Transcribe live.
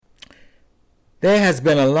there has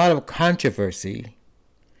been a lot of controversy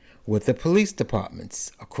with the police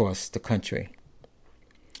departments across the country.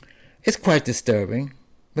 It's quite disturbing,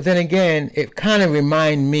 but then again, it kind of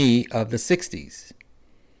reminds me of the 60s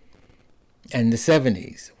and the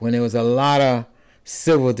 70s when there was a lot of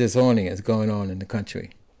civil disorderliness going on in the country.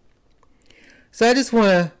 So I just want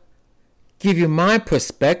to give you my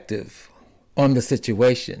perspective on the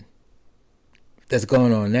situation that's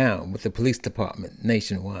going on now with the police department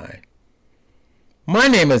nationwide. My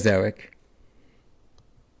name is Eric,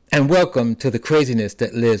 and welcome to the craziness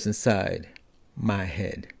that lives inside my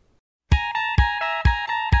head.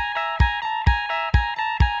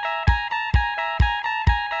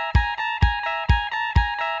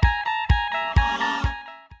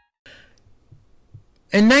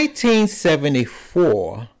 In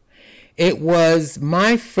 1974, it was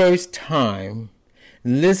my first time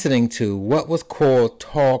listening to what was called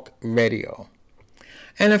talk radio.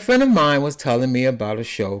 And a friend of mine was telling me about a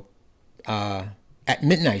show, at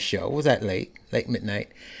midnight show. It was at late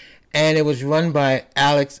midnight. And it was run by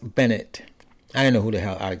Alex Bennett. I didn't know who the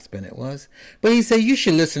hell Alex Bennett was. But he said, you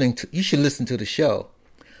should listen to the show.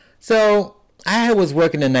 So I was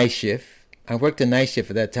working the night shift. I worked the night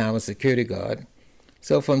shift at that time, I was a security guard.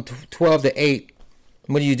 So from 12 to 8,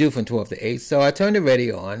 what do you do from 12 to 8? So I turned the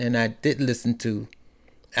radio on and I did listen to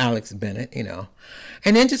Alex Bennett,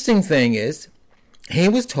 And the interesting thing is, he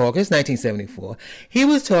was talking, it's 1974, he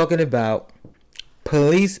was talking about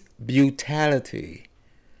police brutality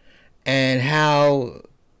and how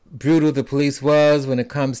brutal the police was when it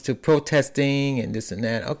comes to protesting and this and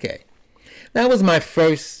that. Okay. That was my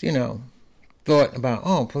first, thought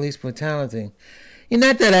about, police brutality.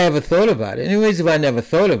 Not that I ever thought about it. And the reason why I never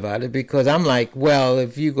thought about it, because I'm like, well,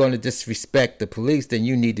 if you're going to disrespect the police, then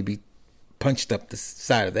you need to be punched up the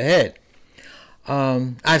side of the head.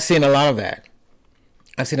 I've seen a lot of that.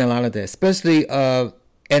 Especially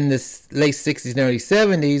in the late 60s and early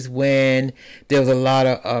 70s when there was a lot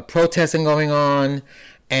of protesting going on.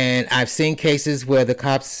 And I've seen cases where the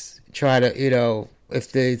cops try to, if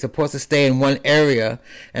they're supposed to stay in one area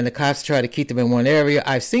and the cops try to keep them in one area.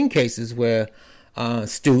 I've seen cases where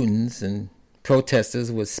students and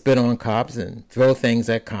protesters would spit on cops and throw things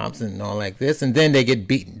at cops and all like this, and then they get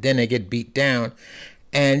beat down.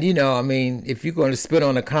 And if you're going to spit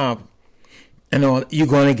on a cop and all, you're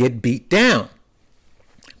going to get beat down.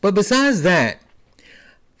 But besides that,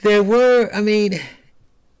 it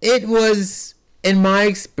was, in my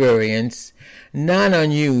experience, not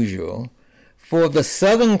unusual for the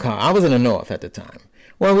southern cops. I was in the north at the time.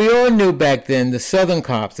 Well, we all knew back then the southern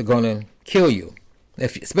cops are going to kill you,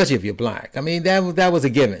 especially if you're black. That was a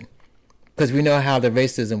given, because we know how the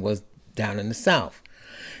racism was down in the South.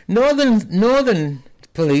 Northern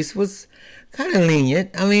police was kind of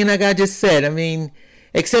lenient. Like I just said,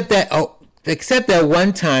 except that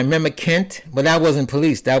one time, remember Kent? But that wasn't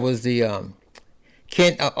police. That was the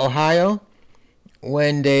Kent, Ohio,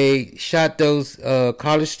 when they shot those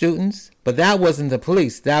college students. But that wasn't the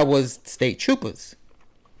police. That was state troopers.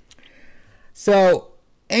 So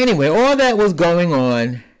anyway, all that was going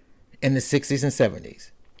on in the 60s and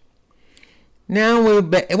 70s. Now we're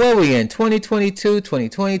back, what are we in? 2022,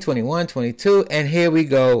 2020, 21, 22, and here we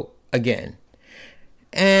go again.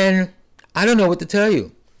 And I don't know what to tell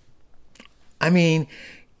you.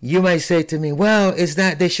 You might say to me, well, it's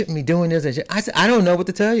not, they shouldn't be doing this. I said, I don't know what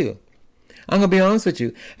to tell you. I'm going to be honest with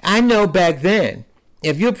you. I know back then,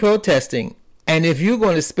 if you're protesting and if you're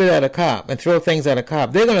going to spit at a cop and throw things at a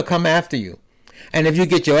cop, they're going to come after you. And if you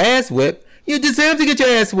get your ass whipped, you deserve to get your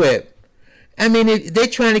ass whipped. They're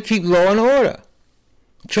trying to keep law and order.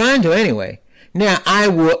 Trying to anyway. Now, I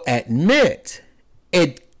will admit,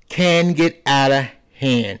 it can get out of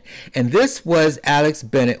hand. And this was Alex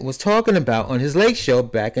Bennett was talking about on his Late Show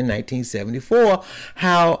back in 1974,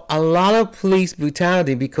 how a lot of police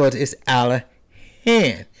brutality, because it's out of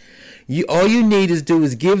hand. All you need is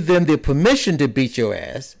give them the permission to beat your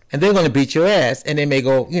ass, and they're going to beat your ass, and they may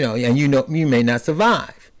go, and you may not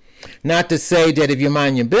survive. Not to say that if you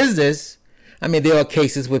mind your business, there are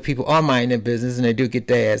cases where people are minding their business and they do get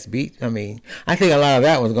their ass beat. I think a lot of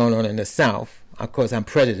that was going on in the South. Of course, I'm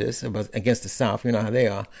prejudiced against the South. You know how they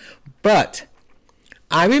are. But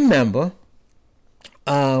I remember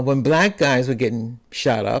when black guys were getting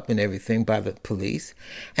shot up and everything by the police.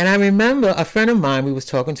 And I remember a friend of mine, we was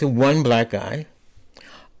talking to one black guy.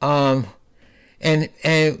 And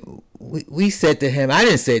we said to him, I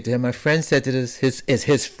didn't say it to him, my friend said to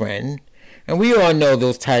his friend. And we all know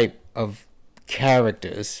those type of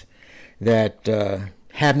characters that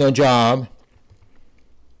have no job,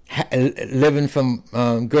 living from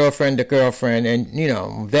girlfriend to girlfriend,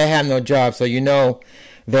 and they have no job, so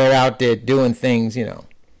they're out there doing things, you know.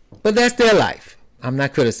 But that's their life. I'm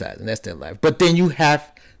not criticizing. That's their life. But then you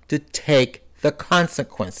have to take the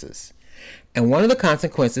consequences. And one of the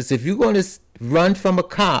consequences, if you're going to run from a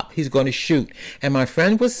cop, he's going to shoot. And my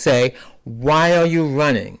friend would say, why are you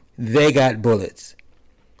running? They got bullets.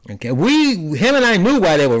 Okay, him and I knew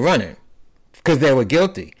why they were running, because they were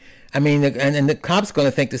guilty. I mean, and the cop's going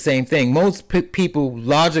to think the same thing. Most people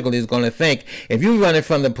logically is going to think, if you're running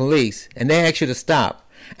from the police and they ask you to stop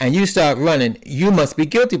and you start running, you must be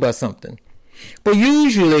guilty about something. But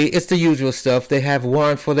usually it's the usual stuff. They have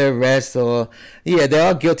warrant for their arrest, or they're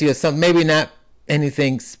all guilty of something. Maybe not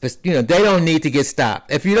anything, you know, they don't need to get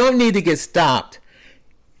stopped. If you don't need to get stopped,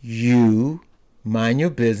 you mind your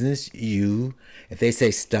business. If they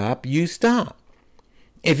say stop, you stop.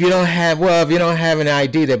 If you don't have an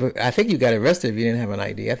ID, I think you got arrested if you didn't have an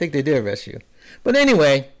ID. I think they did arrest you. But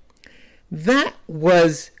anyway, that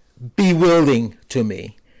was bewildering to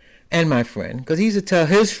me and my friend, because he used to tell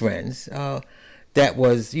his friends that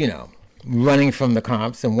was, you know, running from the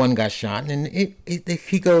cops, and one got shot, and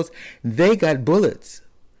he goes, they got bullets.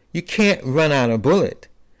 You can't run out of bullet.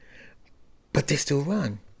 But they still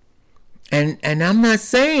run. And I'm not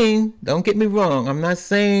saying, don't get me wrong, I'm not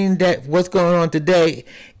saying that what's going on today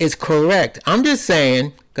is correct. I'm just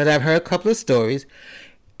saying, because I've heard a couple of stories,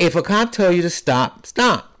 if a cop tells you to stop,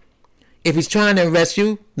 stop. If he's trying to arrest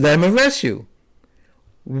you, let him arrest you.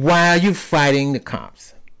 Why are you fighting the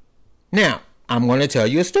cops? Now, I'm going to tell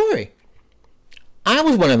you a story. I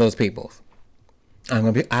was one of those people.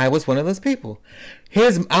 I was one of those people.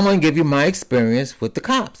 I'm going to give you my experience with the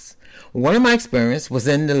cops. One of my experience was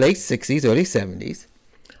in the late 60s, early 70s.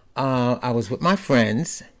 I was with my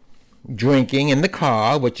friends drinking in the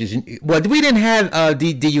car, we didn't have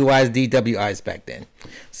DUIs, DWIs back then.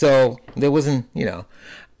 So there wasn't, you know.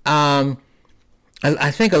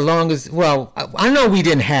 I think I know we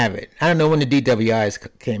didn't have it. I don't know when the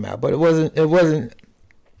DWIs came out, but it wasn't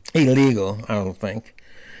illegal, I don't think.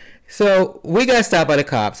 So we got stopped by the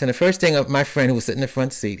cops, and the first thing, my friend who was sitting in the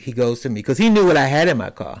front seat, he goes to me, because he knew what I had in my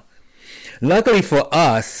car. Luckily for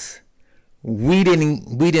us, we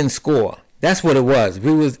didn't score. That's what it was.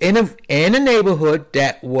 We was in a neighborhood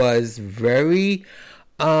that was very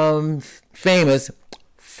famous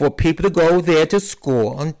for people to go there to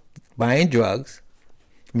score on buying drugs,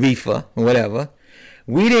 reefer, whatever.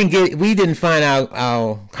 We didn't find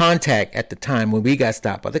our contact at the time when we got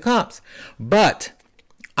stopped by the cops. But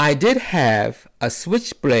I did have a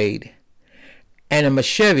switchblade and a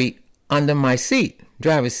machete under my seat,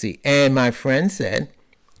 driver's seat. And my friend said,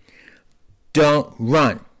 don't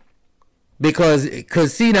run. Because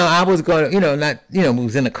see, now I was going to, we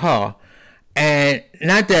was in the car. And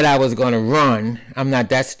not that I was going to run. I'm not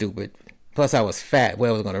that stupid. Plus I was fat, where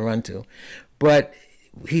I was going to run to. But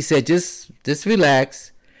he said, just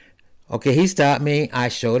relax. Okay, he stopped me. I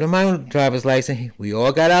showed him my driver's license. We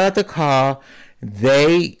all got out of the car.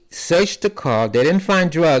 They searched the car. They didn't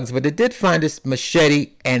find drugs, but they did find this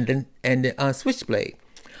machete and the switchblade.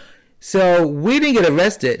 So we didn't get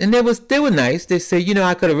arrested, and they were nice. They said,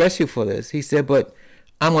 I could arrest you for this. He said, but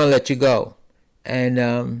I'm going to let you go.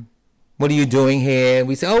 And what are you doing here?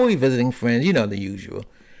 We said, we're visiting friends. The usual.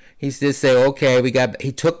 He just said, okay,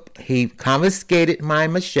 he confiscated my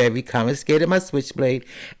machete, confiscated my switchblade,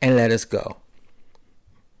 and let us go.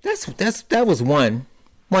 That was one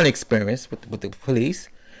experience with the police.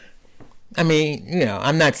 I mean,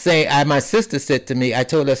 I'm not saying. My sister said to me, I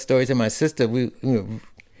told that story to my sister.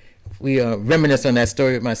 We reminisced on that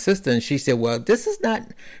story with my sister, and she said, well, this is not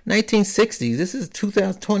 1960s. This is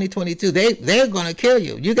 2022. They're going to kill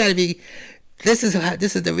you. You got to be, this is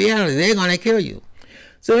the reality. They're going to kill you.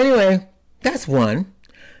 So anyway, that's one.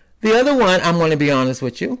 The other one, I'm going to be honest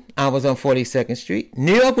with you. I was on 42nd Street.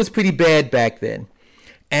 New York was pretty bad back then.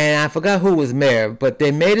 And I forgot who was mayor, but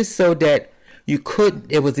they made it so that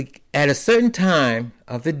it was at a certain time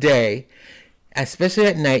of the day, especially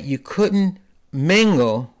at night, you couldn't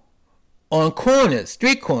mingle on corners,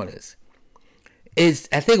 street corners. I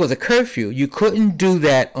think it was a curfew. You couldn't do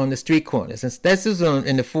that on the street corners. And this was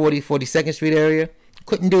in the 42nd Street area.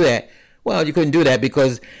 Couldn't do that. Well, you couldn't do that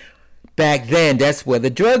because back then, that's where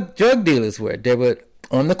the drug dealers were. They were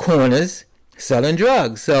on the corners selling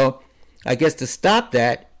drugs. So I guess to stop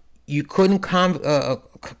that, you couldn't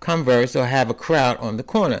converse or have a crowd on the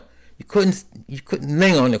corner. You couldn't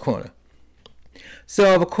mingle on the corner.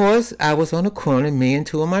 So, of course, I was on the corner, me and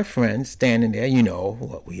two of my friends standing there. You know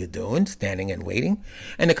what we were doing, standing and waiting.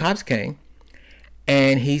 And the cops came,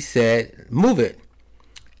 and he said, move it.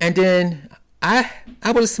 And then I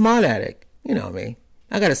was a smart addict. You know me.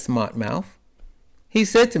 I got a smart mouth. He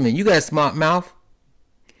said to me, you got a smart mouth?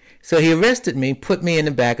 So he arrested me, put me in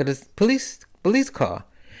the back of the police car.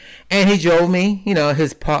 And he drove me, him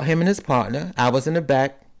and his partner. I was in the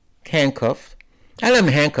back, handcuffed. I let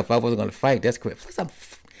him handcuff. I wasn't going to fight. That's correct. Plus, I'm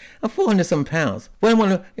 400 some pounds. Where I'm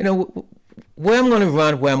going to, where I'm going to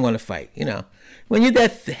run, where I'm going to fight. When you're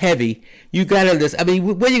that heavy, you got to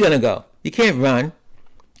where you going to go? You can't run.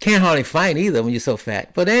 Can't hardly fight either when you're so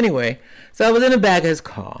fat. But anyway, so I was in the back of his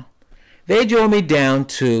car. They drove me down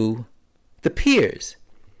to the piers,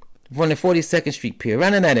 on the 42nd Street Pier,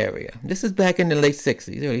 around in that area. This is back in the late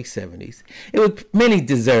 60s, early 70s. It was mainly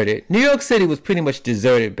deserted. New York City was pretty much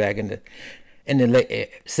deserted back in the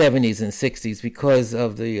late 70s and 60s because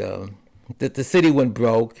of the city went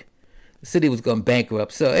broke. The city was going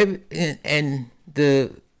bankrupt. So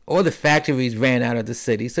all the factories ran out of the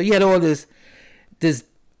city. So you had all this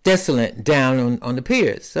desolate down on the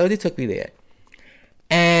piers. So they took me there.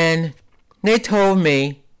 And they told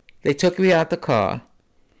me, they took me out the car,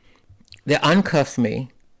 they uncuffed me,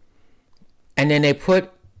 and then they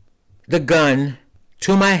put the gun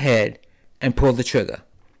to my head and pulled the trigger.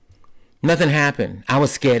 Nothing happened. I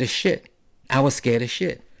was scared as shit.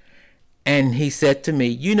 And he said to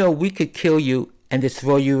me, we could kill you and just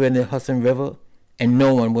throw you in the Hudson River and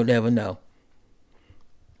no one would ever know.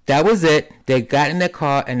 That was it. They got in their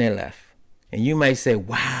car and they left. And you might say,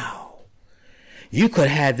 wow, you could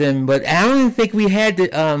have them, but I don't even think we had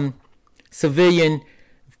the civilian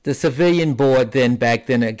board back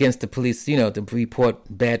then against the police, to report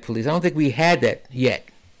bad police. I don't think we had that yet.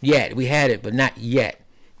 We had it, but not yet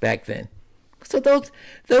back then. So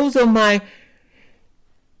those are my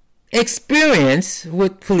experience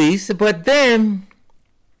with police. But then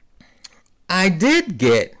I did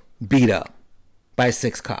get beat up by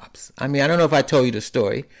 6 cops. I don't know if I told you the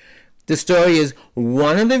story. The story is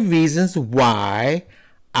one of the reasons why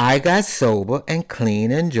I got sober and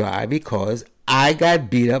clean and dry, because I got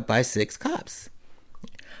beat up by 6 cops.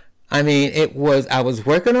 I was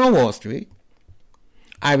working on Wall Street.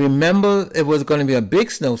 I remember it was going to be a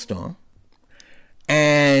big snowstorm,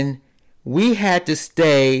 and we had to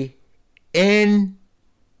stay in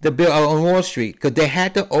the on Wall Street because they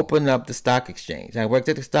had to open up the stock exchange. I worked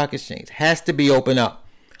at the stock exchange. Has to be open up.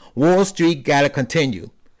 Wall Street got to continue,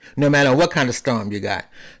 no matter what kind of storm you got.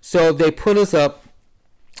 So they put us up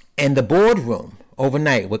in the boardroom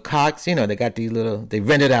overnight with cots. They got they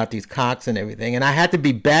rented out these cots and everything. And I had to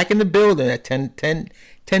be back in the building at 10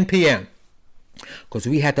 p.m. because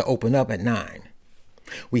we had to open up at 9.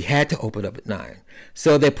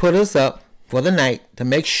 So they put us up for the night to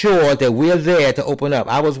make sure that we're there to open up.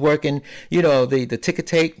 I was working, the ticket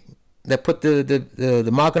tape, that put the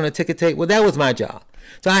mark on the ticket tape. Well, that was my job.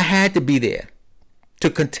 So I had to be there to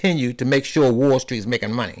continue to make sure Wall Street is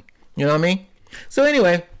making money. You know what I mean? So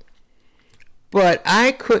anyway, but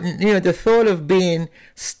I couldn't, the thought of being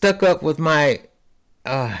stuck up with my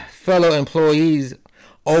fellow employees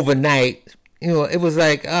overnight, it was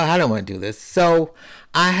like, I don't want to do this. So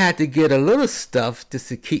I had to get a little stuff just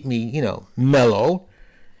to keep me, mellow.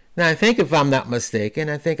 Now, I think if I'm not mistaken,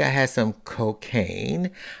 I think I had some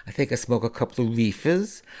cocaine. I think I smoked a couple of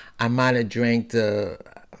reefers. I might have drank a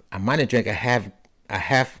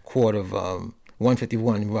half quart of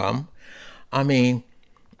 151 rum. And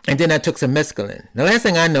then I took some mescaline. The last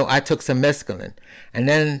thing I know, I took some mescaline. And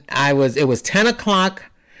then it was 10 o'clock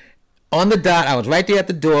on the dot. I was right there at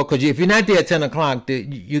the door, because if you're not there at 10 o'clock,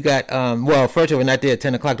 you got, first of all, you're not there at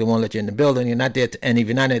 10 o'clock, they won't let you in the building. You're not there, and if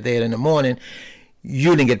you're not there in the morning,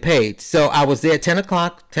 you didn't get paid. So I was there at 10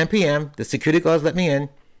 o'clock, 10 p.m. The security guards let me in.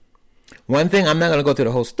 One thing, I'm not going to go through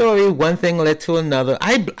the whole story. One thing led to another.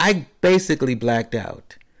 I basically blacked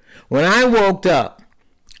out. When I woke up,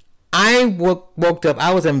 I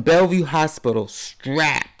was in Bellevue Hospital,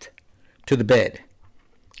 strapped to the bed.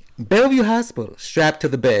 Bellevue Hospital, strapped to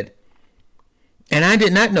the bed. And I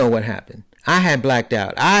did not know what happened. I had blacked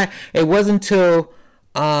out. It wasn't until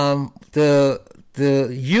the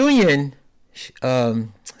union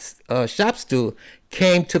shop steward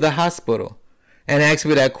came to the hospital and asked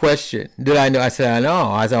me that question. Did I know? I said, I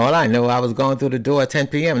know. I said, all I know, I was going through the door at 10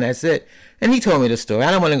 p.m. and that's it. And he told me the story.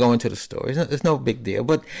 I don't want to go into the story. It's no big deal.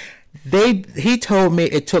 But he told me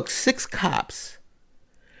it took 6 cops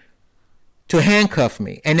to handcuff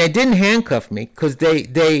me. And they didn't handcuff me because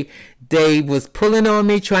they was pulling on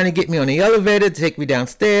me, trying to get me on the elevator to take me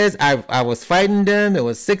downstairs. I was fighting them. There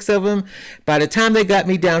was 6 of them. By the time they got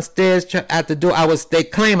me downstairs at the door, they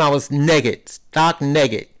claimed I was naked, stark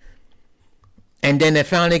naked. And then they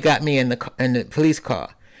finally got me in the police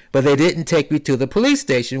car. But they didn't take me to the police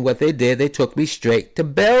station. What they did, they took me straight to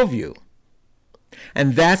Bellevue.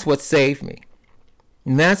 And that's what saved me.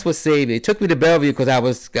 And that's what saved me. It took me to Bellevue because I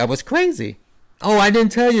was crazy. Oh, I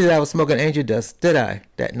didn't tell you that I was smoking angel dust, did I,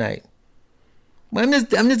 that night? Well,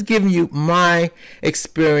 I'm just giving you my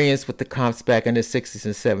experience with the cops back in the 60s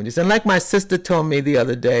and 70s. And like my sister told me the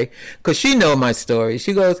other day, because she know my story,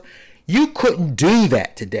 she goes, you couldn't do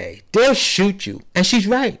that today. They'll shoot you. And she's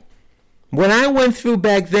right. When I went through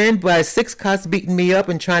back then by 6 cops beating me up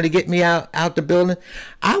and trying to get me out the building,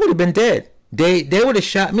 I would have been dead. They would have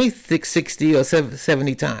shot me 60 or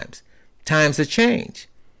 70 times. Times have changed.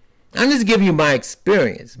 I'm just giving you my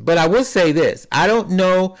experience. But I will say this. I don't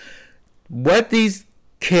know what these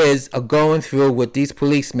kids are going through with these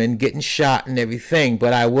policemen getting shot and everything.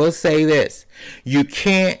 But I will say this. You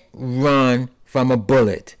can't run from a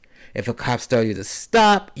bullet. If a cop tells you to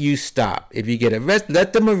stop, you stop. If you get arrested,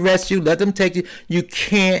 let them arrest you. Let them take you. You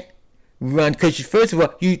can't run. Because first of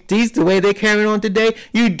all, the way they're carrying on today,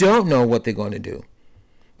 you don't know what they're going to do.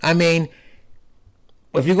 I mean,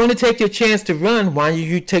 if you're going to take your chance to run, why don't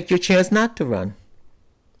you take your chance not to run?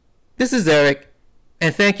 This is Eric.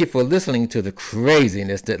 And thank you for listening to the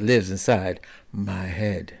craziness that lives inside my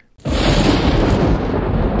head.